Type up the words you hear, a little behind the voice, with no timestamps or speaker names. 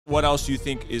What else do you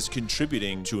think is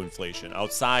contributing to inflation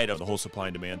outside of the whole supply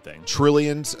and demand thing?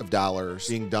 Trillions of dollars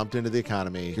being dumped into the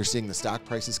economy. You're seeing the stock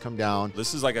prices come down.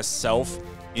 This is like a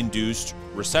self-induced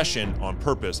recession on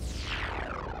purpose.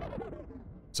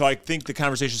 So I think the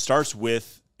conversation starts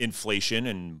with inflation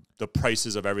and the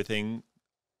prices of everything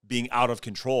being out of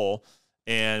control.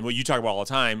 And what you talk about all the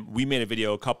time, we made a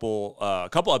video a couple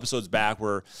episodes back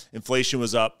where inflation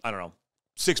was up, I don't know,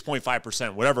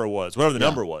 6.5%, whatever it was, whatever the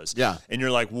number was. Yeah. And you're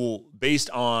like, well, based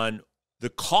on the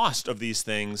cost of these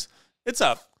things, it's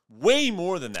up way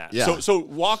more than that. Yeah. So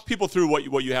walk people through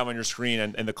what you have on your screen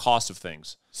and the cost of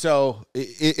things. So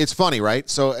it's funny, right?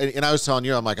 So, and I was telling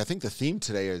you, I'm like, I think the theme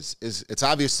today is it's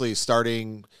obviously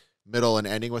starting, middle, and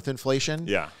ending with inflation.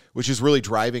 Yeah. Which is really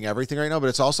driving everything right now, but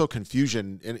it's also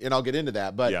confusion, and I'll get into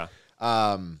that. But, yeah.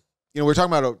 We were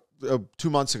talking about 2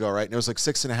 months ago, right? And it was like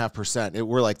 6.5%.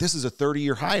 We're like, this is a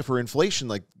 30-year high for inflation.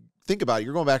 Like, think about it.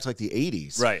 You're going back to like the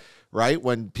 80s. Right?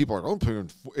 When people are, paying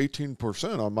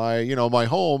 18% on my, my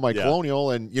home, my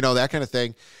colonial, and, that kind of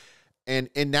thing. And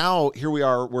now here we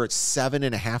are, we're at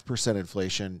 7.5%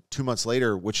 inflation 2 months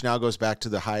later, which now goes back to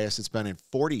the highest it's been in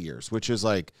 40 years, which is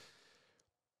like,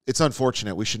 it's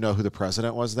unfortunate. We should know who the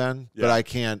president was then, but I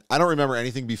don't remember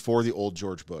anything before the old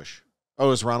George Bush. Oh, it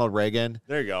was Ronald Reagan.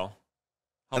 There you go.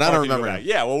 And I don't remember.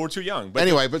 Yeah, well, we're too young. But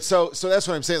anyway, but so that's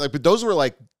what I'm saying. Like, but those were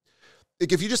like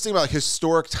if you just think about like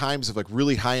historic times of like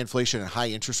really high inflation and high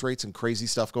interest rates and crazy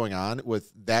stuff going on with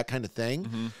that kind of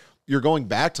thing, you're going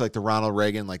back to like the Ronald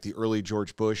Reagan, like the early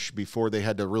George Bush before they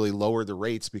had to really lower the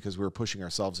rates because we were pushing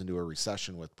ourselves into a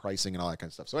recession with pricing and all that kind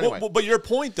of stuff. So anyway, but your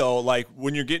point though, like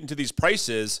when you're getting to these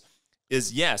prices,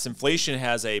 is yes, inflation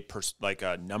has a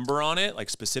number on it, like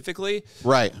specifically.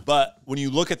 Right. But when you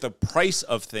look at the price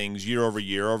of things year over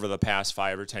year over the past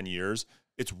 5 or 10 years,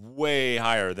 it's way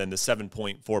higher than the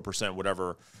 7.4%,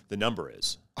 whatever the number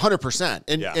is. 100%.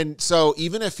 And so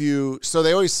even if so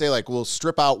they always say like, we'll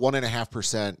strip out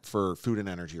 1.5% for food and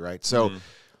energy, right? So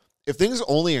if things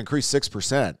only increase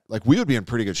 6%, like we would be in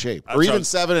pretty good shape. Or even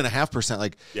 7.5%.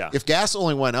 Like if gas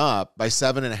only went up by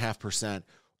 7.5%,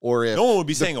 or if no one would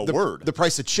be saying a word. The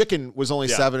price of chicken was only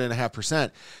 7.5%.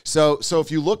 So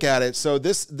if you look at it, so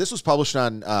this was published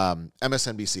on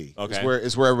MSNBC. Okay.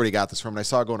 Is where everybody got this from, and I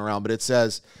saw it going around. But it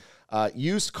says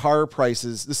used car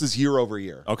prices. This is year over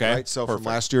year. Okay. Right. So from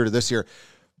last year to this year,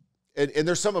 and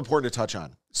there's something important to touch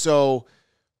on. So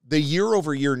the year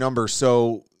over year number.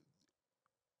 So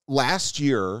last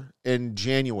year in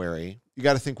January, you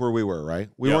got to think where we were, right?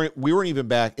 We weren't even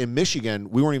back in Michigan.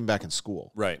 We weren't even back in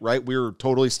school, right? We were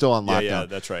totally still on lockdown. Yeah,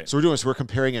 that's right. So we're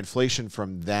comparing inflation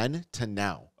from then to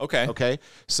now. Okay.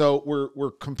 So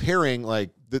we're comparing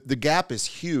like the gap is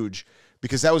huge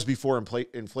because that was before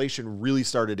inflation really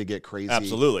started to get crazy.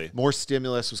 Absolutely. More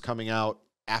stimulus was coming out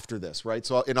after this, right?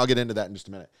 So I'll get into that in just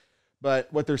a minute. But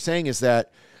what they're saying is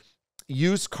that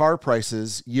used car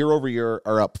prices year over year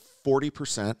are up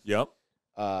 40%. Yep.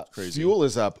 Crazy. Fuel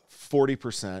is up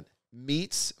 40%.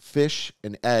 Meats, fish,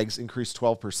 and eggs increased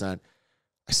 12%.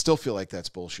 I still feel like that's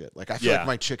bullshit. Like I feel like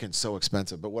my chicken's so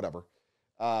expensive, but whatever.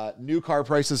 New car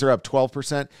prices are up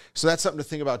 12%. So that's something to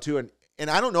think about too. And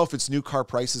I don't know if it's new car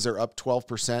prices are up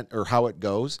 12% or how it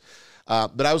goes.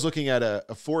 But I was looking at a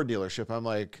Ford dealership. I'm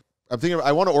thinking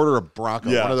I want to order a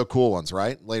Bronco, one of the cool ones,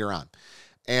 right? Later on.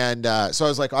 And so I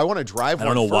was like, I want to drive one.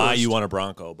 I don't know why you want a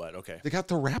Bronco, but okay. They got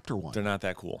the Raptor one. They're not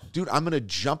that cool. Dude, I'm going to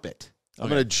jump it. I'm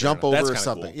going to jump over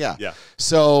something. Cool. Yeah.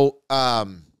 So,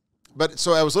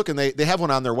 so I was looking, they have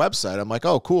one on their website. I'm like,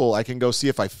 oh, cool. I can go see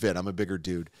if I fit. I'm a bigger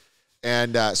dude.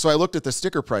 And so I looked at the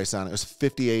sticker price on it. It was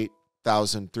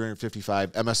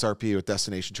 $58,355 MSRP with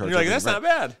destination charge. You're like, that's not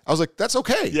bad. I was like, that's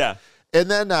okay. Yeah. And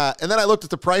then I looked at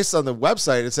the price on the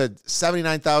website. It said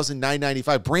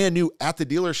 $79,995, brand new at the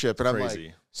dealership. And I'm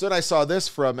like, so then I saw this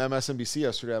from MSNBC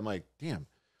yesterday. I'm like, damn,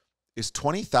 is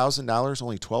 $20,000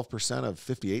 only 12% of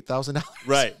 $58,000?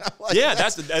 Right. Like, yeah,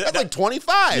 that's like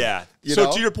 25. Yeah.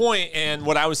 So to your point, and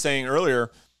what I was saying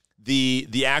earlier,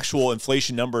 the actual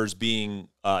inflation numbers being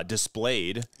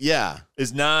displayed,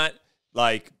 is not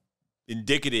like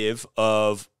indicative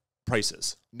of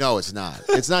prices. No, it's not.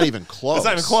 It's not even close. It's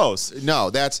not even close. No,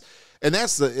 that's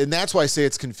why I say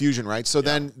it's confusion, right? So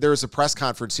then there was a press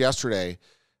conference yesterday,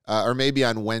 or maybe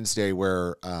on Wednesday,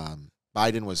 where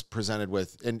Biden was presented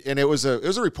with, and it was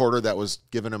a reporter that was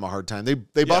giving him a hard time.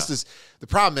 They bust his. The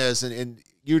problem is, and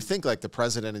you'd think like the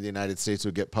president of the United States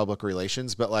would get public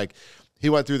relations, but like he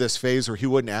went through this phase where he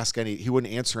wouldn't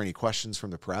answer any questions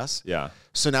from the press. Yeah.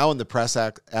 So now when the press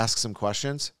asks him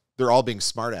questions, they're all being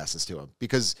smartasses to him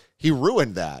because he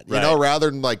ruined that, you know,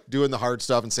 rather than like doing the hard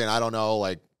stuff and saying, I don't know,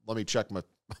 like, let me check my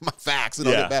facts and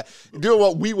I'll get back. Doing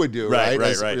what we would do, right?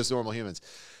 As normal humans.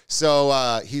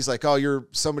 So he's like, oh,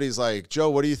 somebody's like, Joe,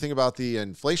 what do you think about the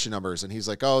inflation numbers? And he's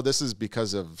like, oh, this is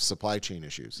because of supply chain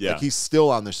issues. Yeah. Like he's still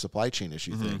on the supply chain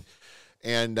issue thing.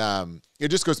 And it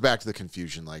just goes back to the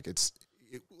confusion. Like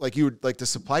the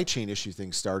supply chain issue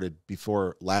thing started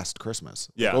before last Christmas,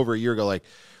 like over a year ago. Like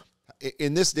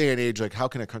in this day and age, like how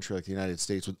can a country like the United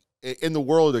States in the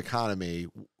world economy,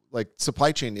 like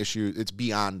supply chain issue, it's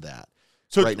beyond that.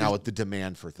 So right now with the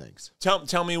demand for things.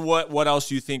 Tell me what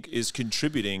else you think is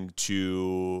contributing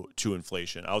to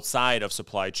inflation outside of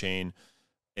supply chain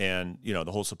and, the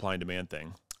whole supply and demand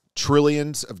thing.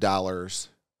 Trillions of dollars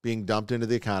being dumped into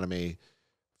the economy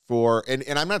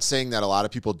and I'm not saying that a lot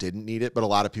of people didn't need it, but a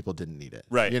lot of people didn't need it.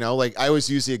 Right. Like I always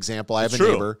use the example. I have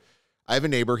a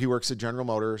neighbor. He works at General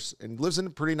Motors and lives in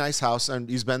a pretty nice house, and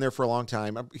he's been there for a long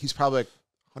time. He's probably like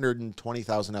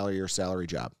 $120,000 a year salary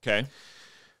job. Okay.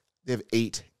 They have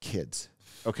 8 kids.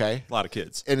 Okay. A lot of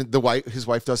kids. And his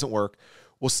wife doesn't work.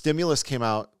 Well, stimulus came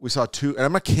out. We saw 2, and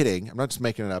I'm not kidding. I'm not just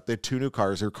making it up. They had 2 new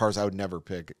cars. They're cars I would never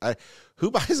pick. Who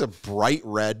buys a bright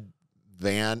red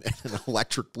van and an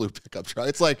electric blue pickup truck?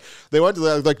 It's like they went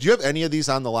to do you have any of these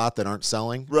on the lot that aren't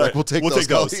selling? Right. Like, we'll take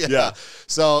those. Yeah.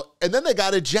 So, and then they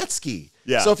got a jet ski.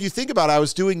 Yeah. So if you think about it, I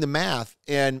was doing the math,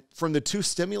 and from the 2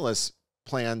 stimulus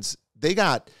plans, they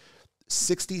got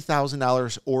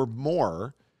 $60,000 or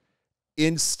more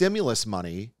in stimulus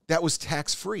money that was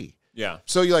tax-free. Yeah.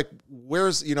 So you're like,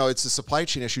 where's, it's a supply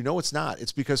chain issue. No, it's not.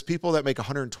 It's because people that make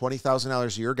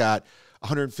 $120,000 a year got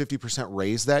 150%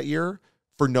 raise that year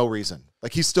for no reason.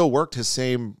 Like he still worked his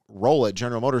same role at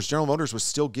General Motors. General Motors was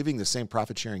still giving the same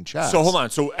profit sharing checks. So hold on.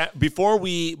 So before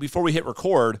we hit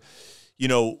record,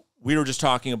 we were just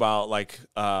talking about like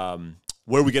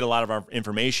where we get a lot of our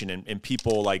information and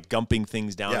people like gumping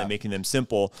things down and making them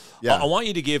simple. Yeah. I want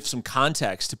you to give some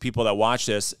context to people that watch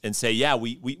this and say, yeah,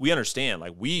 we understand.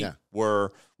 Like we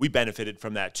benefited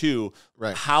from that too.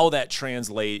 Right. How that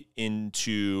translate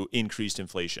into increased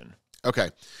inflation. Okay.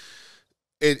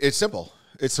 It's simple.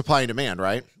 It's supply and demand,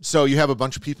 right? So you have a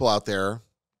bunch of people out there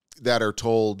that are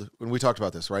told, when we talked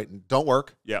about this, right? Don't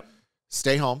work. Yeah.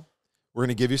 Stay home. We're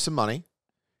going to give you some money,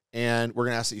 and we're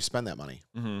going to ask that you spend that money.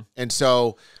 Mm-hmm. And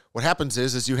so what happens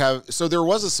is so there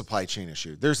was a supply chain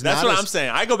issue. That's what I'm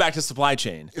saying. I go back to supply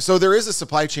chain. So there is a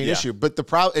supply chain issue, but the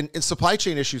problem, and supply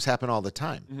chain issues happen all the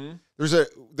time. Mm-hmm.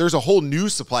 There's a whole new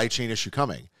supply chain issue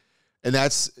coming, and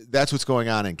that's what's going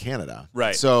on in Canada.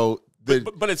 Right. So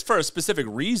but it's for a specific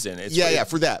reason.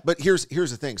 For that. But here's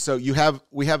the thing. So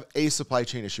we have a supply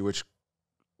chain issue which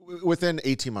within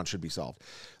 18 months should be solved.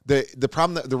 The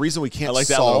problem, the reason we can't I like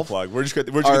solve, that little plug. Where'd you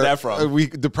get that from?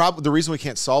 The reason we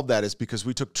can't solve that is because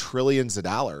we took trillions of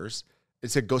dollars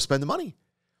and said go spend the money.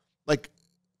 Like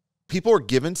people were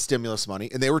given stimulus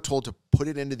money and they were told to put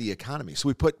it into the economy. So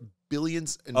we put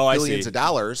billions and billions of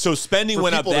dollars. So spending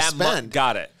went up that much.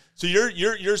 Got it. So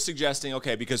you're suggesting,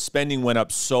 okay, because spending went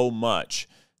up so much,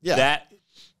 that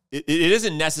it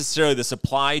isn't necessarily the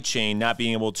supply chain not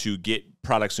being able to get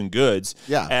products and goods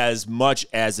as much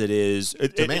as it is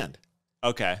demand.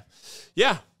 Okay.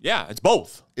 Yeah, it's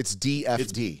both. It's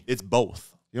DFD. It's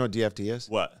both. You know what DFD is?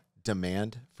 What?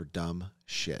 Demand for dumb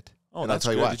shit. Oh, and that's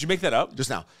I'll tell you why. Did you make that up?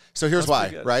 Just now. So here's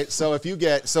why, right? So if you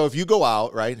go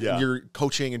out, right, and you're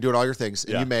coaching and doing all your things,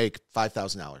 and you make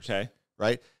 $5,000. Okay.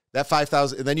 Right? That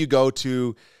 $5,000, and then you go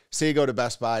to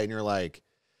Best Buy and you're like,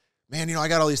 man, I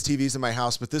got all these TVs in my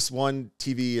house, but this one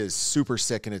TV is super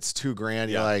sick and it's $2,000.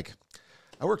 You're like,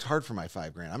 I worked hard for my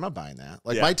 $5,000. I'm not buying that.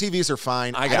 Like my TVs are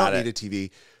fine. I don't need a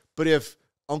TV. But if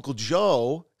Uncle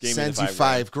Joe sends you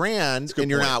 $5,000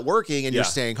 and you're not working and you're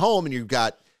staying home and you've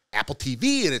got Apple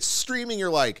TV and it's streaming,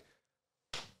 you're like,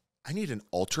 I need an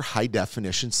ultra high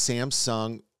definition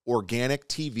Samsung organic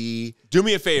TV. Do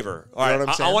me a favor. All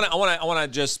right. I want to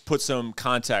just put some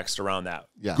context around that.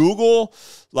 Yeah. Google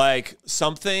like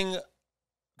something,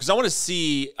 because I want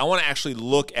to actually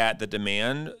look at the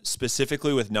demand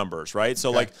specifically with numbers, right? So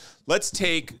like, let's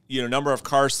take, number of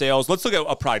car sales. Let's look at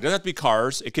a product. It doesn't have to be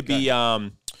cars. It could be,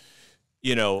 iPhones.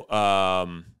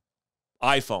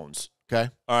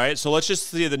 Okay. All right. So let's just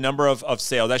see the number of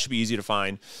sales. That should be easy to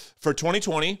find for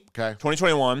 2020,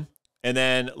 2021. And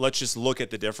then let's just look at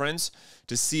the difference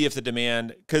to see if the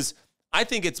demand, because I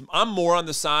think I'm more on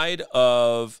the side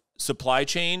of supply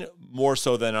chain more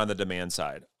so than on the demand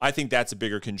side. I think that's a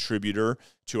bigger contributor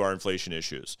to our inflation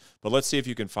issues. But let's see if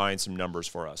you can find some numbers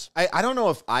for us. I don't know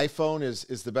if iPhone is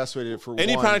the best way to do it for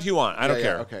any product you want. I don't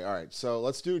care. Okay. All right. So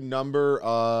let's do number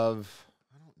of,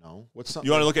 I don't know. What's something?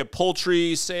 You want to look at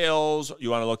poultry sales.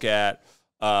 You want to look at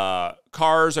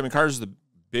cars. I mean, cars is the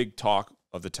big talk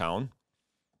of the town.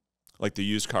 Like the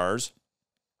used cars.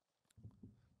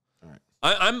 All right.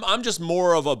 I'm just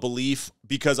more of a belief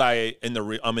because I'm in the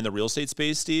real estate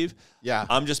space, Steve. Yeah.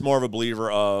 I'm just more of a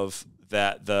believer of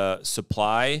that the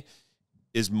supply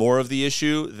is more of the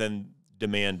issue than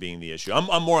demand being the issue.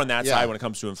 I'm more on that side when it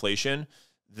comes to inflation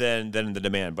than the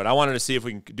demand. But I wanted to see if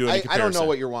we can do any comparison. I don't know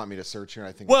what you're wanting me to search here.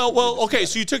 I think. Well, okay.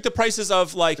 So you took the prices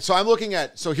of like. So I'm looking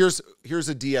at. So here's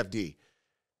a DFD.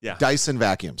 Yeah. Dyson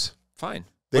vacuums. Fine.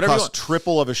 They cost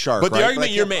triple of a shark. But the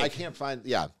argument you're making, I can't find.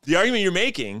 Yeah. The argument you're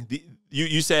making.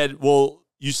 You said, well,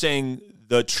 you saying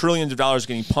the trillions of dollars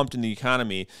getting pumped in the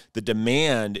economy. The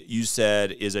demand, you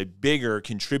said, is a bigger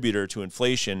contributor to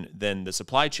inflation than the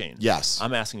supply chain. Yes.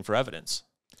 I'm asking for evidence.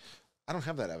 I don't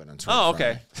have that evidence. Oh,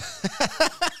 okay.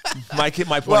 my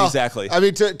point exactly. I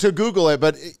mean, to Google it,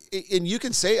 but and you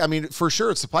can say, I mean, for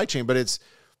sure it's supply chain, but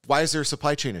why is there a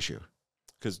supply chain issue?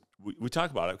 Because we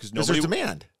talk about it because there's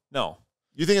demand. No,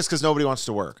 you think it's because nobody wants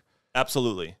to work?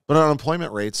 Absolutely. But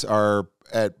unemployment rates are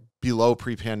at below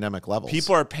pre-pandemic levels.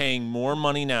 People are paying more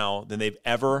money now than they've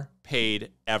ever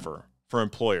paid for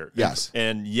employer. Yes,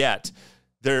 and yet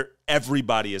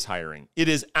everybody is hiring. It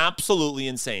is absolutely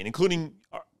insane, including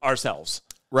ourselves.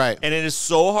 Right. And it is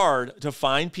so hard to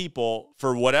find people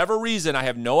for whatever reason. I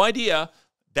have no idea.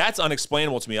 That's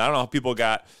unexplainable to me. I don't know how people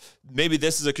maybe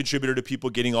this is a contributor to people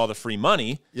getting all the free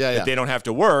money that they don't have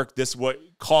to work. This is what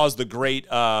caused the great,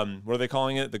 what are they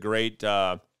calling it? The great,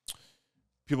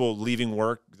 people leaving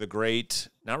work, the great,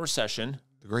 not recession.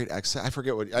 The great exit. I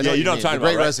forget what. You know what I'm talking about. The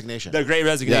great resignation. The great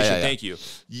resignation. Thank you.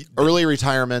 Early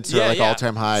retirements are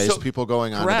all-time highs. So, people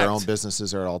going on to their own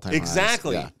businesses are at all-time highs.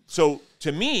 Exactly. Yeah. So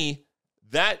to me,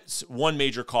 that's one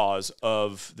major cause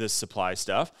of this supply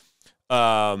stuff.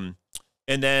 And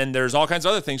then there's all kinds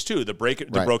of other things too. The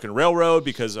broken railroad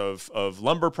because of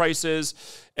lumber prices.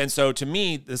 And so to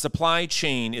me, the supply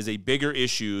chain is a bigger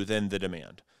issue than the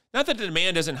demand. Not that the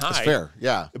demand isn't high. That's fair,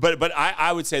 yeah. But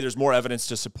I would say there's more evidence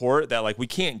to support that, like, we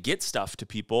can't get stuff to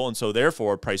people, and so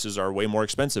therefore prices are way more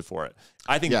expensive for it.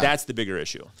 I think that's the bigger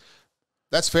issue.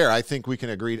 That's fair. I think we can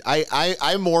agree.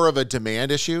 I'm more of a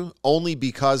demand issue only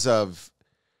because of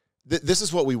this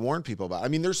is what we warn people about. I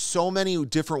mean, there's so many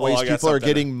different ways people are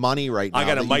getting money right now. I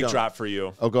got a mic drop for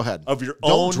you. Oh, go ahead.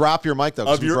 Don't drop your mic, though.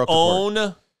 Of your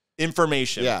own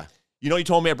information. Yeah. You know what you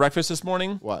told me at breakfast this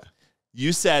morning? What?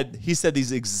 He said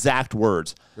these exact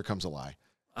words. Here comes a lie.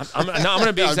 I'm going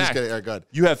to be exact. I'm just kidding. All right, good.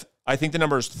 You have, I think the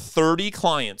number is 30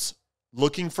 clients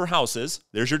looking for houses.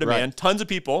 There's your demand. Right. Tons of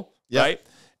people, right?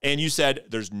 And you said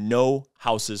there's no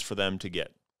houses for them to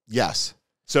get. Yes.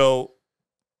 So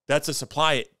that's a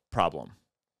supply problem.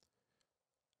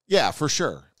 Yeah, for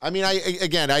sure. I mean,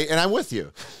 and I'm with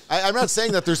you. I'm not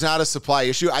saying that there's not a supply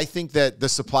issue. I think that the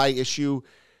supply issue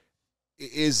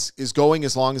is going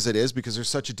as long as it is because there's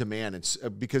such a demand. It's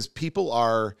because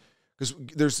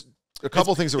there's a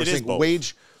couple things that we're saying.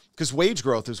 Wage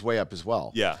growth is way up as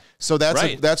well. Yeah. So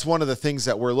that's one of the things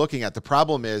that we're looking at. The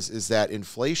problem is that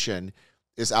inflation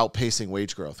is outpacing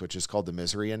wage growth, which is called the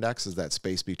misery index, is that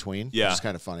space between. Yeah. Which is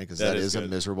kind of funny because that is a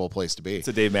miserable place to be. It's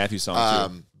a Dave Matthews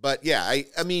song too. But yeah,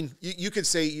 I mean, you could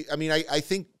say, I mean, I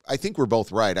think we're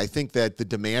both right. I think that the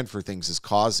demand for things is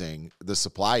causing the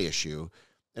supply issue,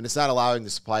 and it's not allowing the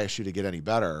supply issue to get any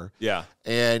better. Yeah.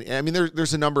 And I mean,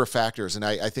 there's a number of factors, and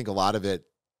I think a lot of it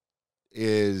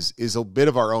is a bit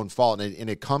of our own fault, and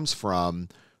it comes from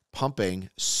pumping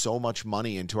so much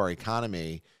money into our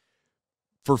economy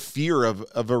for fear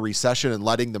of a recession and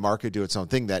letting the market do its own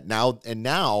thing. Now.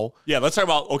 Yeah, let's talk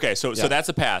about, so that's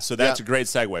a pass. So that's a great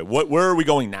segue. Where are we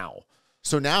going now?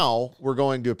 So now we're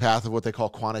going to a path of what they call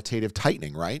quantitative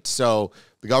tightening, right? So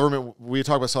the government, we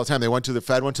talk about this all the time, the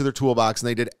Fed went to their toolbox and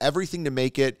they did everything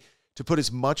to put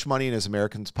as much money in as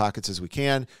Americans' pockets as we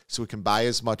can so we can buy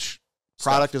as much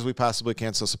product as we possibly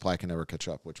can so supply can never catch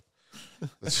up, which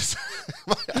that's just,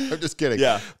 I'm just kidding.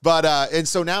 Yeah. But, and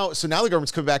so now the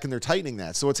government's come back and they're tightening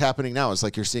that. So what's happening now is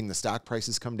like you're seeing the stock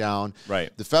prices come down.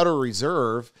 Right. The Federal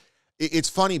Reserve, it's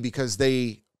funny because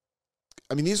these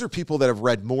are people that have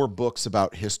read more books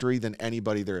about history than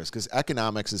anybody there is, because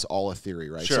economics is all a theory,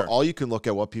 right? Sure. So all you can look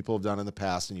at what people have done in the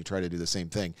past and you try to do the same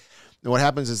thing. And what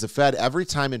happens is the Fed, every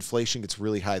time inflation gets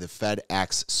really high, the Fed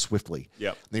acts swiftly.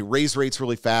 Yep. They raise rates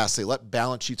really fast. They let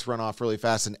balance sheets run off really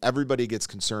fast, and everybody gets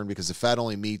concerned because the Fed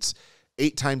only meets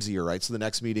 8 times a year, right? So the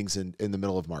next meeting's in the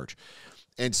middle of March.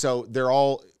 And so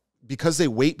because they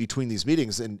wait between these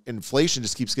meetings and inflation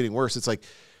just keeps getting worse. It's like,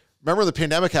 remember the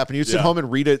pandemic happened, you'd sit home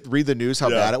and read the news, how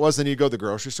bad it was. Then you go to the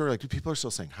grocery store, like, dude, people are still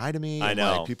saying hi to me. I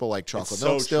know. Like, people like chocolate it's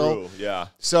milk so still. True. Yeah.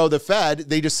 So the Fed,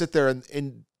 they just sit there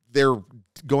and they're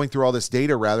going through all this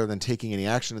data rather than taking any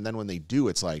action. And then when they do,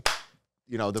 it's like,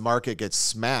 the market gets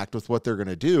smacked with what they're going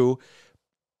to do.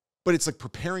 but it's like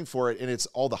preparing for it, and it's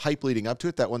all the hype leading up to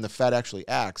it, that when the Fed actually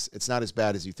acts, it's not as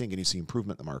bad as you think, and you see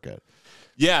improvement in the market.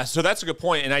 Yeah, so that's a good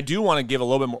point. And I do want to give a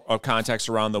little bit more of context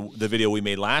around the video we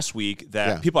made last week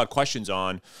that people had questions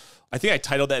on. I think I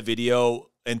titled that video,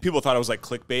 and people thought it was like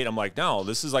clickbait. I'm like, no,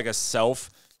 this is like a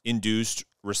self-induced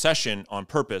recession on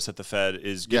purpose that the Fed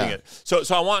is giving it. So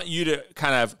I want you to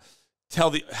kind of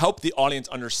help the audience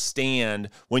understand,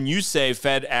 when you say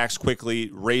Fed acts quickly,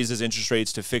 raises interest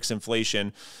rates to fix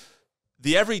inflation,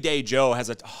 the everyday Joe has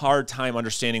a hard time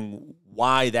understanding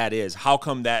why that is. How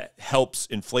come that helps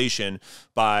inflation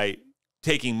by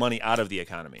taking money out of the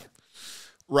economy?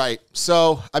 Right.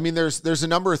 So, I mean, there's a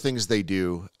number of things they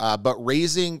do, but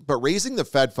raising the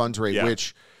Fed funds rate,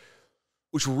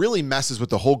 which really messes with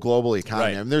the whole global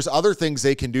economy. I mean, there's other things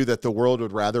they can do that the world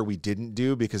would rather we didn't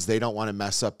do, because they don't want to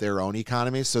mess up their own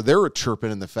economy. So they're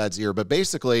chirping in the Fed's ear. But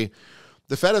basically,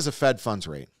 the Fed has a Fed funds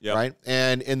rate, right?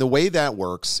 And the way that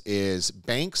works is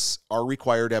banks are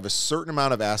required to have a certain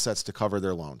amount of assets to cover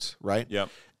their loans, right? Yep.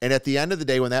 And at the end of the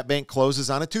day, when that bank closes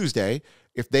on a Tuesday,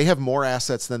 if they have more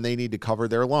assets than they need to cover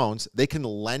their loans, they can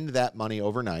lend that money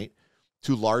overnight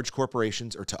to large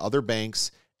corporations or to other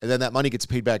banks, and then that money gets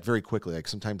paid back very quickly, like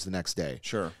sometimes the next day.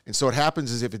 Sure. And so what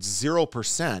happens is, if it's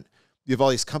 0%, you have all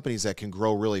these companies that can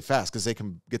grow really fast because they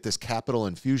can get this capital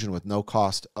infusion with no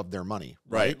cost of their money.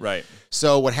 Right.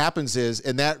 So what happens is,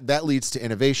 and that leads to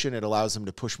innovation. It allows them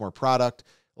to push more product,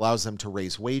 allows them to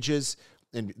raise wages,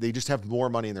 and they just have more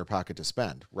money in their pocket to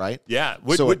spend, right? Yeah.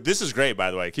 This is great,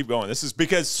 by the way. Keep going. This is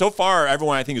because so far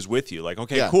everyone I think is with you. Like,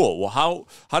 okay, cool. Well,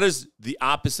 how does the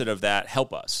opposite of that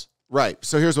help us? Right.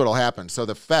 So here's what will happen. So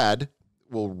the Fed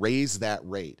will raise that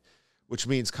rate, which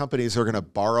means companies are going to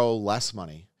borrow less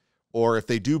money, or if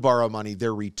they do borrow money,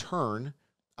 their return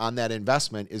on that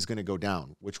investment is going to go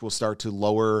down, which will start to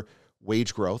lower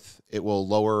wage growth. It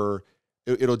will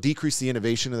it'll decrease the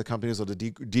innovation of the companies. It'll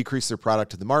decrease their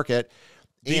product to the market.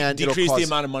 And decrease the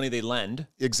amount of money they lend.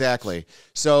 Exactly.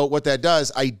 So what that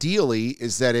does, ideally,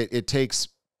 is that it takes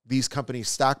these companies'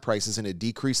 stock prices and it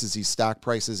decreases these stock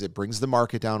prices. It brings the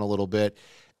market down a little bit.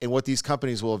 And what these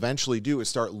companies will eventually do is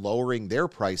start lowering their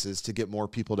prices to get more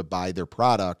people to buy their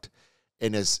product.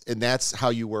 And that's how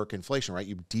you work inflation, right?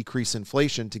 You decrease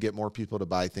inflation to get more people to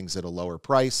buy things at a lower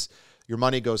price. Your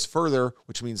money goes further,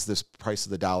 which means this price of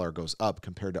the dollar goes up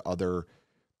compared to other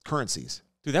currencies.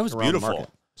 Dude, that was beautiful.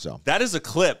 So that is a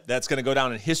clip that's going to go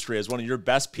down in history as one of your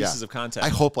best pieces of content. I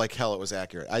hope like hell it was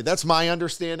accurate. That's my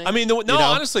understanding. I mean,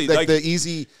 honestly, like the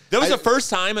easy. That was the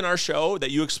first time in our show that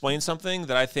you explained something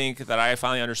that I think that I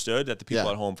finally understood, that the people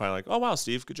at home finally like, oh wow,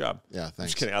 Steve, good job. Yeah,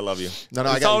 thanks. Just kidding. I love you. No,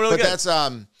 I got you. Really, but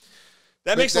good.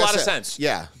 That makes a lot of sense.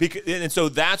 Yeah. And so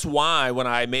that's why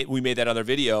when we made that other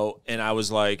video, and I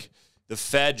was like, the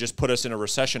Fed just put us in a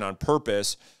recession on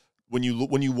purpose. When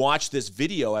you watch this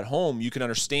video at home, you can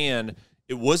understand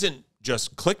it wasn't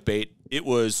just clickbait, it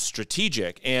was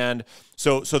strategic. And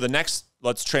so the next,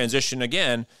 let's transition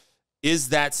again. Is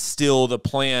that still the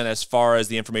plan as far as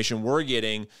the information we're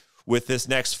getting with this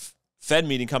next Fed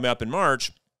meeting coming up in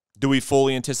March? Do we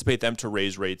fully anticipate them to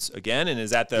raise rates again? And is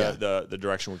that the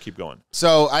direction we'll keep going?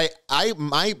 So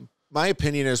my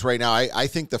opinion is right now, I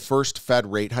think the first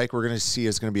Fed rate hike we're going to see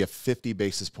is going to be a 50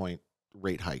 basis point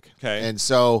rate hike. Okay. And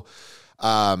so,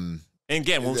 and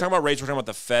again, when we're talking about rates, we're talking about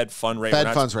the Fed fund rate.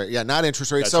 Fed funds rate. Yeah. Not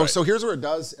interest rates. So here's where it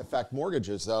does affect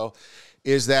mortgages though,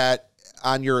 is that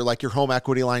on your home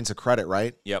equity lines of credit,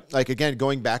 right? Yep. Like again,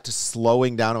 going back to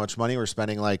slowing down how much money we're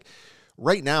spending, like,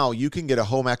 right now, you can get a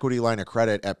home equity line of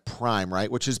credit at prime,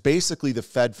 right? Which is basically the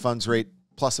Fed funds rate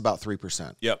plus about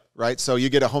 3%. Yep. Right? So you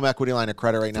get a home equity line of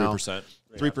credit right now. 3%.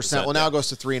 3%. Well, now it goes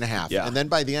to 3.5%. Yeah. And then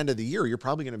by the end of the year, you're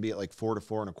probably going to be at like 4 to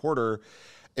 4.25%.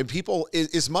 And people,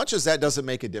 as much as that doesn't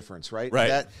make a difference, right?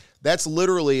 Right. That's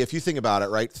literally, if you think about it,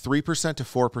 right? 3% to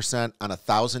 4% on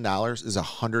 $1,000 is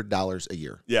 $100 a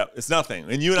year. Yeah, it's nothing.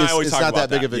 And you and I always talk about that.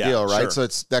 It's not that big of a deal, right? Sure.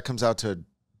 So that comes out to,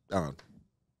 I don't know,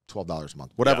 $12 a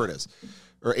month, whatever it is,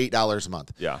 or $8 a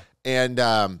month. Yeah. And,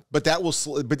 but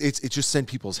it just send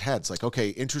people's heads like, okay,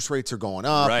 interest rates are going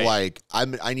up. Right. Like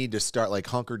I need to start like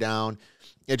hunker down.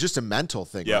 It's just a mental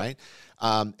thing. Right.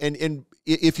 And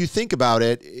if you think about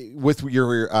it with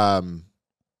your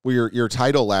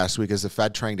title last week, is the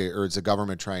Fed is the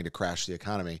government trying to crash the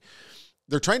economy?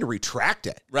 They're trying to retract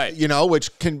it. Right.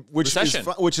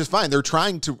 Which is fine. They're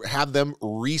trying to have them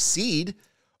recede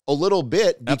a little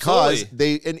bit because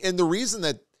and the reason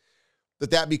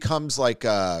that becomes like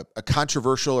a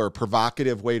controversial or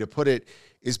provocative way to put it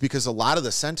is because a lot of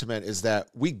the sentiment is that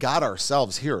we got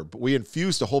ourselves here, but we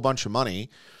infused a whole bunch of money,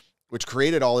 which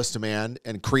created all this demand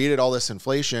and created all this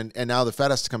inflation. And now the Fed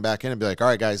has to come back in and be like, all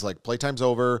right, guys, like playtime's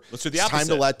over. Let's do the opposite. It's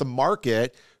time to let the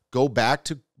market go back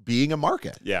to being a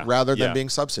market rather than being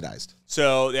subsidized.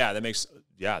 So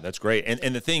that's great.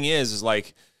 And the thing is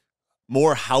like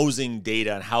more housing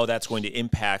data and how that's going to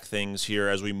impact things here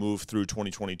as we move through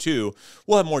 2022.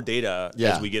 We'll have more data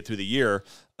as we get through the year.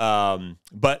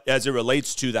 But as it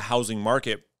relates to the housing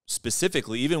market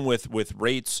specifically, even with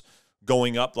rates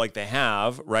going up like they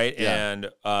have, right? Yeah. And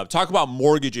talk about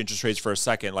mortgage interest rates for a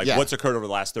second. Like what's occurred over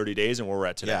the last 30 days and where we're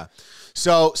at today. Yeah.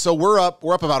 So we're up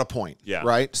about a point. Yeah.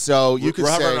 Right. So you could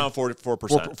say around 4%.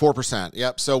 4%.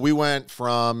 Yep. So we went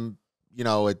from, in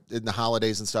the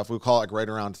holidays and stuff, we would call it like right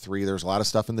around 3. There's a lot of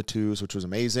stuff in the 2s, which was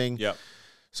amazing. Yep.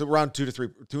 So around 2 to 3,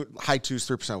 high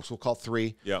 2s, 3%. So we'll call it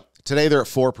 3. Yep. Today they're at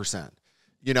 4%.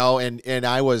 And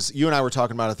you and I were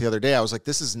talking about it the other day. I was like,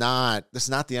 this is not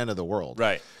the end of the world.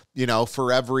 Right.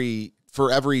 For every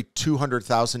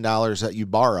 $200,000 that you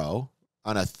borrow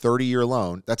on a 30-year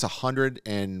loan, that's $100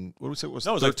 and what was it? No,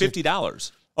 it was like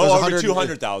 $50. Oh, over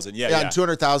 200,000. Yeah. And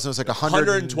 200,000 was like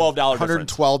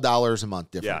 $112 a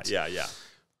month difference. Yeah.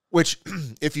 Which,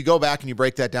 if you go back and you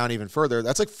break that down even further,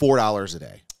 that's like $4 a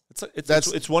day.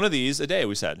 It's one of these a day,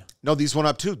 we said. No, these went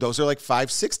up too. Those are like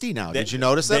 $5.60 now. Did you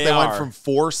notice that? They went from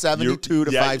 $4.72 to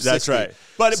 $5.60. That's right.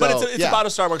 But it's about a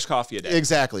Starbucks coffee a day.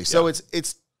 Exactly. So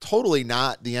it's totally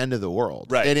not the end of the world.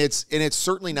 Right. And it's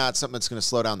certainly not something that's going to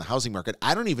slow down the housing market.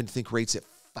 I don't even think rates at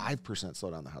 5%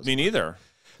 slow down the housing market. Me neither.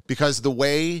 Because the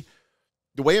way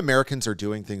Americans are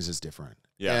doing things is different.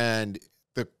 Yeah. And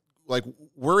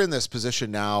we're in this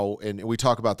position now, and we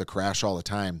talk about the crash all the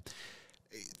time.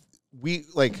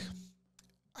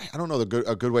 I don't know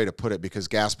a good way to put it, because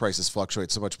gas prices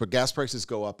fluctuate so much, but gas prices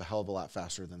go up a hell of a lot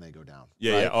faster than they go down.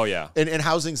 Yeah, right? yeah. Oh yeah. And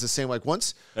housing's the same. Like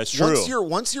once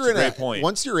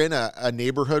you're in a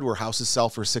neighborhood where houses sell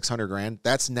for $600,000,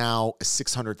 that's now a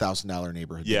 $600,000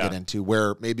 neighborhood to get into,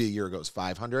 where maybe a year ago it was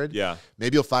 $500,000. Yeah.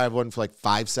 Maybe you'll find one for like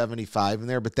 $575,000 in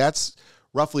there, but that's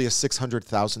roughly a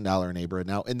 $600,000 neighborhood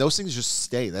now. And those things just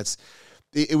stay.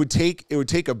 It would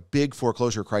take a big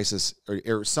foreclosure crisis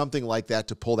or something like that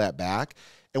to pull that back.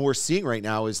 And we're seeing right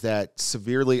now is that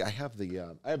severely. I have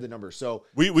the number. So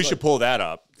we should pull that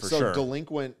up for sure. So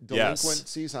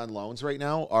delinquencies on loans right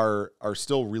now are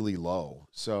still really low.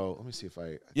 So let me see if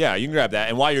I. Yeah, you can grab that.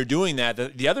 And while you're doing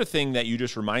that, the other thing that you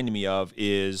just reminded me of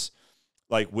is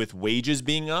like with wages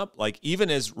being up, like even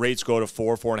as rates go to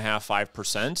 4.5%,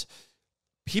 5%,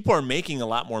 people are making a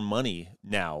lot more money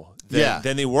now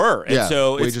than they were. And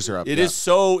so wages are up. It is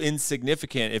so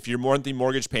insignificant. If your monthly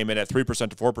mortgage payment at 3%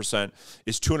 to 4%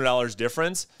 is $200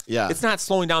 difference, it's not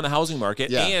slowing down the housing market.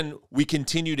 Yeah. And we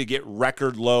continue to get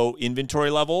record low inventory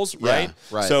levels, right?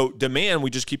 Yeah, right. So demand, we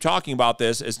just keep talking about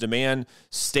this, as demand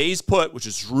stays put, which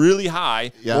is really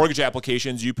high. Yeah. Mortgage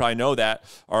applications, you probably know that,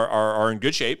 are in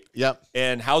good shape. Yep.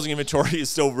 And housing inventory is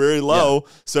still very low.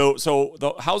 Yeah. So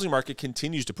the housing market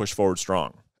continues to push forward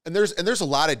strong. And there's a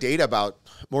lot of data about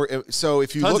more. So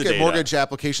if you look at mortgage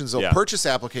applications, purchase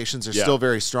applications are still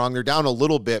very strong. They're down a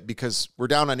little bit because we're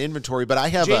down on inventory. But I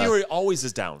have January always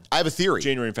is down. I have a theory.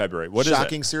 January and February. What is it?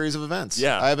 Shocking series of events.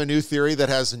 Yeah. I have a new theory that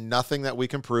has nothing that we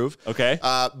can prove. Okay.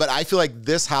 But I feel like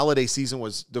this holiday season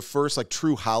was the first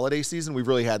true holiday season we've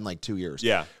really had in 2 years.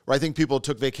 Yeah. Where I think people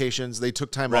took vacations, they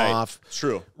took time off. It's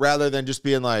true. Rather than just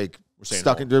being we're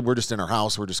just in our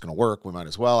house, we're just going to work, we might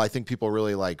as well. I think people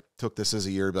really took this as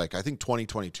a year to be I think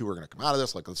 2022 we're going to come out of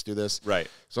this, let's do this. Right.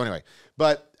 So anyway,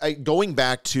 but going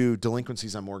back to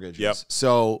delinquencies on mortgages. Yep.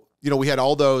 So, we had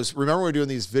all those, remember we were doing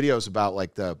these videos about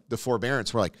the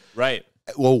forbearance. We're right.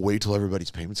 Well, wait till everybody's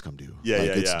payments come due. Yeah,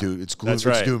 it's due. It's gloom.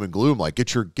 It's doom and gloom.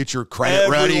 Get your credit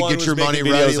ready, get your money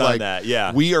ready.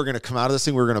 We are going to come out of this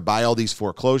thing. We're going to buy all these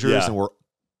foreclosures, and we're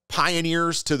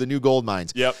pioneers to the new gold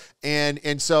mines. Yep.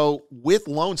 And so with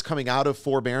loans coming out of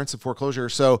forbearance and foreclosure,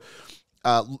 so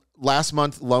last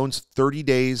month loans 30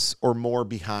 days or more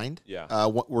behind. Yeah.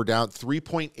 We're down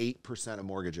 3.8% of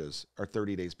mortgages are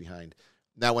 30 days behind.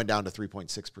 That went down to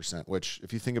 3.6%, which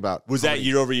if you think about that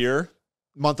year over year?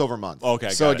 Month over month. Okay.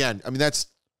 So again, that's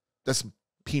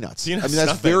peanuts. That's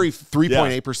nothing. very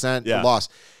 3.8% loss.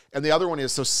 And the other one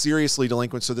is so seriously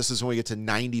delinquent. So this is when we get to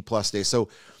 90 plus days. So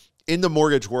in the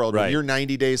mortgage world, when you're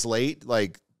 90 days late,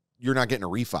 you're not getting a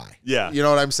refi. Yeah. You know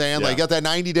what I'm saying? Yeah. You got that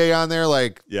 90-day on there,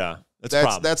 that's a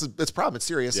problem. That's a problem. It's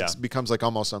serious. Yeah. It becomes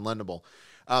almost unlendable.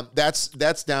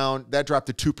 That's down. That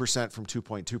dropped to 2% from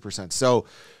 2.2%. So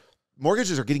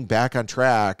mortgages are getting back on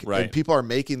track, and people are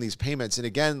making these payments. And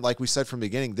again, like we said from the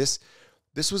beginning, this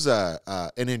was an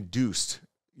induced.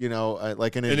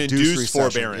 An induced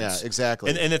forbearance. Yeah,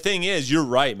 exactly. And the thing is, you're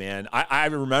right, man. I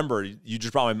remember, you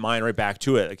just brought my mind right back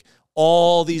to it.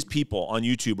 all these people on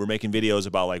YouTube were making videos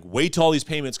about like, wait till all these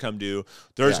payments come due.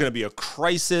 There's going to be a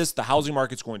crisis. The housing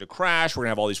market's going to crash. We're going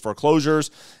to have all these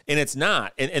foreclosures. And it's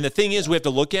not. And the thing is, we have to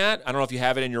look at, I don't know if you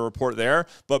have it in your report there,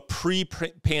 but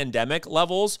pre-pandemic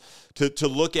levels to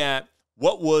look at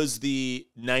what was the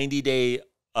 90-day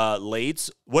lates.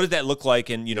 What did that look like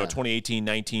in 2018,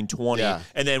 19, 20? Yeah.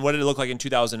 And then what did it look like in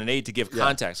 2008 to give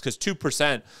context? Because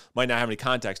 2% might not have any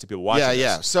context to people watching.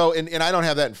 Yeah. So and I don't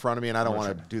have that in front of me, and I don't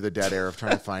want to do the dead air of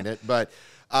trying to find it, but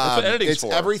it's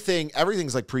for.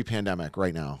 Everything's like pre-pandemic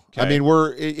right now. Okay. I mean,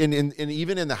 we're in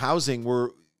even in the housing,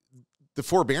 the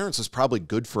forbearance is probably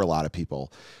good for a lot of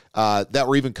people that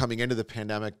were even coming into the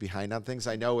pandemic behind on things.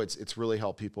 I know it's really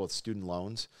helped people with student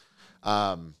loans.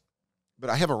 But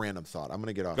I have a random thought. I'm going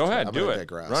to get off. Go ahead, I'm do it.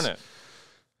 Digress. Run it.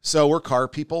 So we're car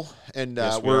people, and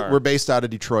yes, we're based out of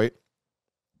Detroit,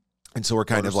 and so we're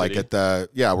kind of like we're at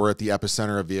the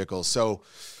epicenter of vehicles. So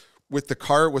with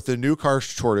the new car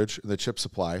shortage, the chip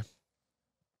supply,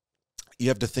 you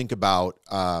have to think about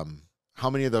how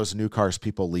many of those new cars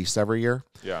people lease every year.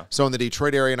 Yeah. So in the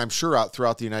Detroit area, and I'm sure out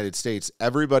throughout the United States,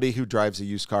 everybody who drives a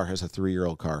used car has a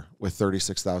 3-year-old car with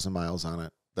 36,000 miles on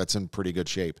it. That's in pretty good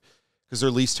shape. Because they're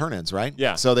lease turn-ins, right?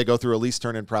 Yeah. So they go through a lease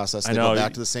turn-in process. They go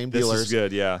back to the same dealers. This is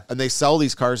good, yeah. And they sell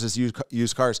these cars as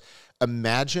used cars.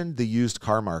 Imagine the used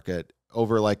car market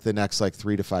over like the next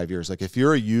 3 to 5 years. Like if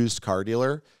you're a used car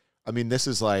dealer, I mean, this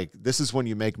is when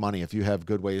you make money if you have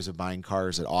good ways of buying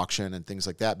cars at auction and things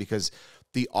like that, because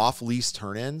the off-lease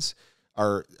turn-ins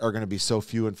are going to be so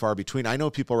few and far between. I know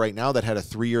people right now that had a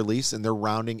 3-year lease and they're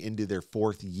rounding into their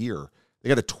 4th year. They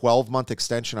got a 12-month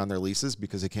extension on their leases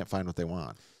because they can't find what they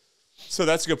want. So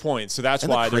that's a good point. So that's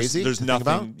why there's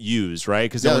nothing used, right?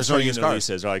 Because there's no used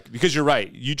leases. Because you're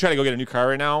right. You try to go get a new car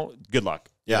right now, good luck.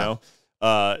 Yeah.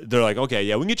 They're like, okay,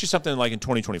 yeah, we can get you something like in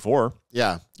 2024.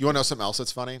 Yeah. You want to know something else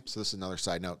that's funny? So this is another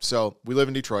side note. So we live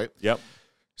in Detroit. Yep.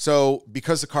 So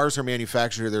because the cars are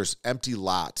manufactured, there's empty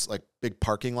lots, like big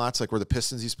parking lots, like where the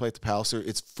Pistons used to play at the Palace.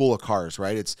 It's full of cars,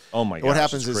 right? Oh my gosh, what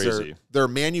happens is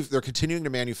they're continuing to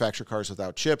manufacture cars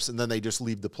without chips, and then they just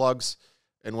leave the plugs.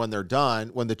 And when they're done,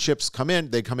 when the chips come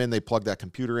in, they plug that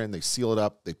computer in, they seal it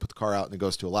up, they put the car out, and it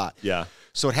goes to a lot. Yeah.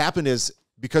 So what happened is,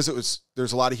 because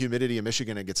there's a lot of humidity in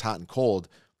Michigan, it gets hot and cold,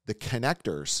 the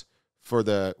connectors for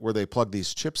where they plug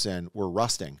these chips in were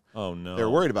rusting. Oh no. They're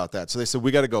worried about that. So they said,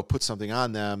 we got to go put something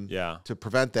on them to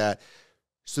prevent that.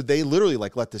 So they literally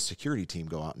let the security team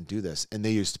go out and do this. And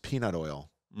they used peanut oil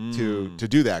to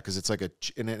do that, because it's like an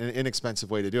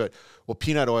inexpensive way to do it. Well,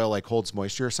 peanut oil holds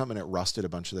moisture or something, and it rusted a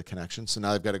bunch of the connections. So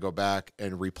now they've got to go back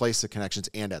and replace the connections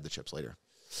and add the chips later.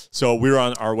 So we were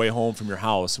on our way home from your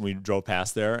house, and we drove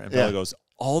past there, and Bella goes,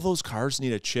 all those cars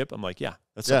need a chip? I'm like, yeah,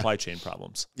 that's supply chain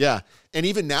problems. Yeah. And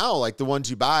even now, the ones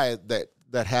you buy that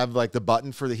have the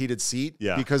button for the heated seat,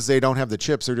 because they don't have the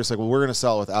chips, they're just like, well, we're going to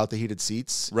sell it without the heated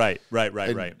seats. Right. You're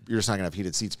just not going to have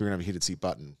heated seats, but you're going to have a heated seat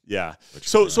button. Yeah.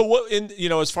 So what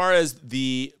as far as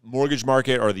the mortgage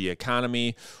market or the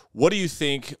economy, what do you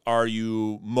think are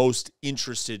you most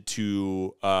interested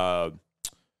to what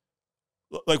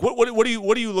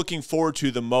are you looking forward to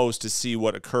the most to see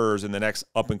what occurs in the next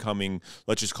up and coming,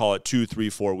 let's just call it 2, 3,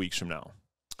 4 weeks from now?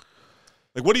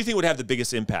 What do you think would have the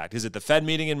biggest impact? Is it the Fed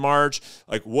meeting in March?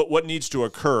 What needs to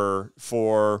occur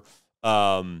for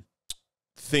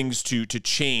things to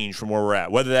change from where we're at?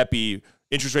 Whether that be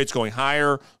interest rates going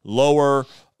higher, lower,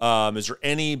 is there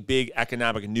any big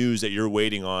economic news that you're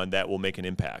waiting on that will make an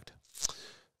impact?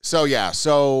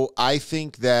 So I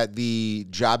think that the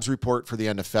jobs report for the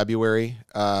end of February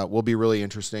will be really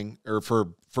interesting, or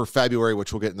for February,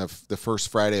 which we'll get in the first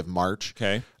Friday of March.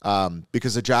 Okay.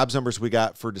 Because the jobs numbers we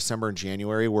got for December and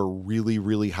January were really,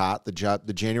 really hot.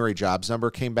 The January jobs number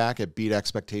came back. It beat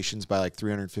expectations by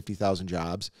 350,000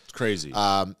 jobs. It's crazy.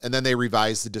 And then they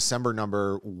revised the December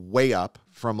number way up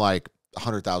from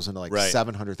 100,000 to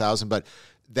 700,000. But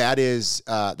that's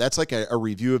a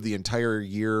review of the entire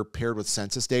year paired with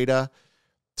census data.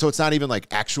 So it's not even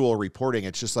actual reporting.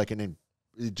 It's just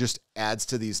it just adds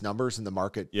to these numbers, and the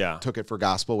market took it for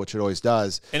gospel, which it always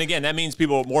does. And again, that means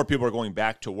more people are going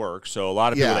back to work. So a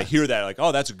lot of people that hear that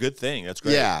oh, that's a good thing. That's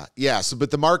great. Yeah. So,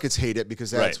 but the markets hate it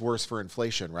because that's worse for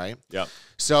inflation, right? Yeah.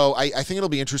 So I think it'll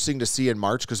be interesting to see in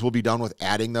March, because we'll be done with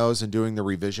adding those and doing the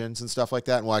revisions and stuff like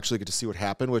that, and we'll actually get to see what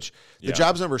happened. Which the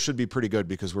jobs number should be pretty good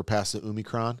because we're past the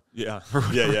Omicron. Yeah.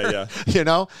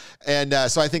 And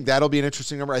so I think that'll be an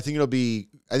interesting number. I think it'll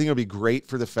be great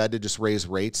for the Fed to just raise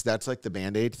rates. That's the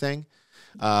Band-Aid thing.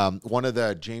 One of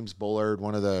the James Bullard,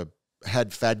 one of the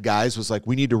head Fed guys, was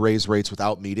we need to raise rates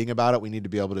without meeting about it. We need to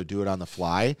be able to do it on the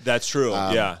fly. That's true.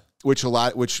 which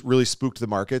really spooked the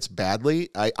markets badly.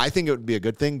 I think it would be a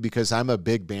good thing because I'm a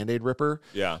big Band-Aid ripper.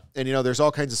 Yeah. And, there's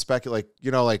all kinds of like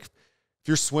if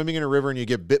you're swimming in a river and you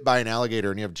get bit by an alligator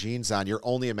and you have jeans on, you're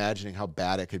only imagining how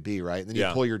bad it could be, right? And then you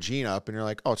pull your jean up and you're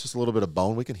like, oh, it's just a little bit of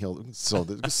bone. We can heal, sew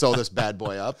this bad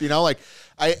boy up. And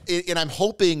I'm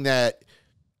hoping that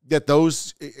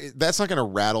that's not going to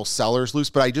rattle sellers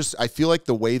loose, but I feel like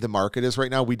the way the market is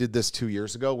right now, we did this 2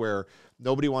 years ago where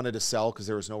nobody wanted to sell because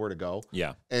there was nowhere to go.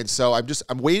 Yeah. And so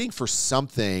I'm waiting for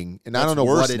something, and I don't know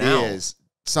what it is.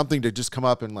 Something to just come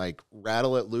up and like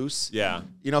rattle it loose. Yeah.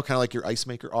 Kind of like your ice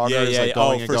maker auger is like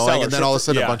going and going. sellers. And then all of a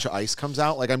sudden a bunch of ice comes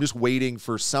out. Like I'm just waiting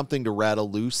for something to rattle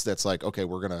loose that's like, okay,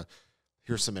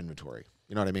 here's some inventory.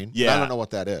 You know what I mean? Yeah. I don't know what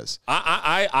that is.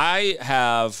 I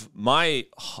have my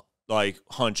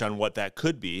hunch on what that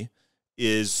could be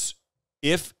is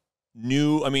if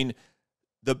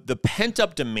the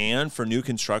pent-up demand for new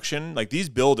construction, like these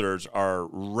builders are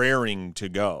raring to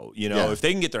go. If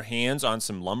they can get their hands on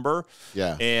some lumber,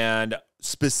 and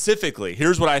specifically,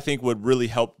 here's what I think would really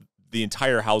help the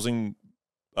entire housing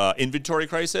inventory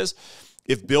crisis.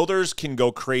 If builders can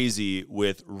go crazy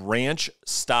with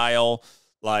ranch-style,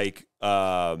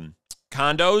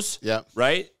 condos,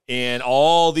 right? And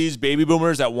all these baby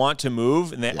boomers that want to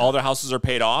move and all their houses are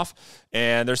paid off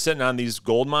and they're sitting on these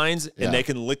gold mines and they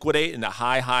can liquidate into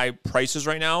high prices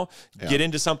right now, get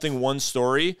into something one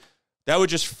story, that would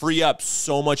just free up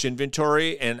so much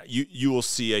inventory and you will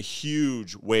see a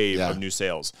huge wave of new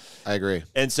sales. I agree.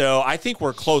 And so I think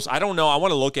we're close. I don't know. I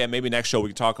want to look at maybe next show we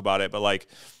can talk about it, but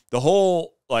the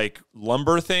whole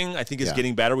lumber thing, I think is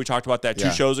getting better. We talked about that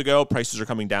 2 shows ago. Prices are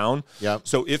coming down. Yep.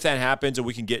 So if that happens and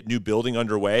we can get new building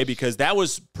underway, because that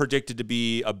was predicted to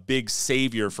be a big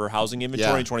savior for housing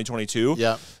inventory in 2022.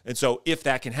 Yeah. And so if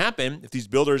that can happen, if these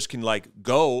builders can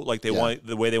go they want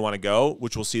the way they want to go,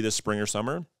 which we'll see this spring or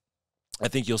summer, I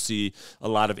think you'll see a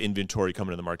lot of inventory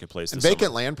coming to the marketplace. And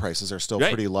vacant land prices are still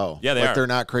pretty low. Yeah, they are. They're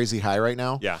not crazy high right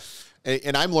now. Yeah.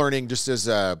 And I'm learning just as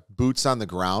boots on the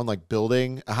ground, like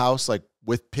building a house,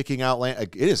 with picking out land,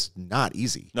 it is not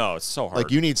easy. No, it's so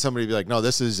hard. You need somebody to be like, no,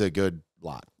 this is a good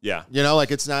lot. Yeah.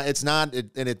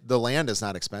 The land is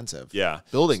not expensive. Yeah.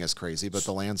 Building is crazy, but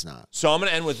the land's not. So I'm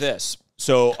going to end with this.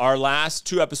 So our last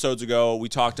 2 episodes ago, we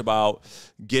talked about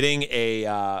getting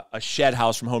a shed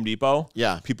house from Home Depot.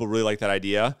 Yeah. People really like that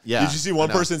idea. Yeah. Did you see one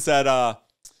person said,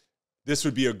 this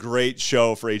would be a great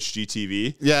show for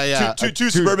HGTV. Yeah. Two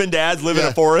suburban dads live in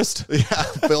a forest.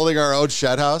 Yeah. Building our own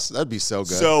shed house. That'd be so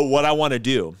good. So what I want to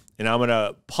do, and I'm going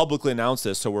to publicly announce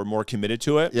this so we're more committed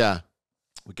to it. Yeah.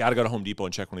 We got to go to Home Depot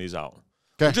and check one of these out.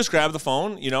 Okay. We'll just grab the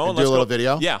phone, and do a little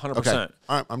video? Yeah, 100%. Okay.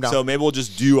 All right, I'm down. So maybe we'll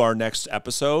just do our next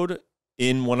episode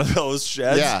in one of those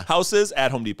sheds houses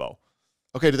at Home Depot.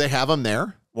 Okay, do they have them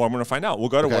there? Well, I'm going to find out. We'll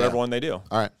go to whatever one they do. All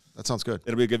right. That sounds good.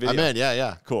 It'll be a good video. I'm in.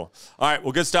 Yeah. Cool. All right.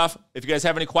 Well, good stuff. If you guys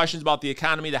have any questions about the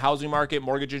economy, the housing market,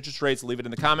 mortgage interest rates, leave it in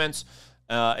the comments.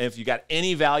 If you got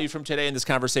any value from today in this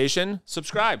conversation,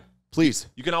 subscribe. Please.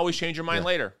 You can always change your mind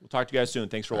later. We'll talk to you guys soon.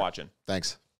 Thanks for watching. Thanks.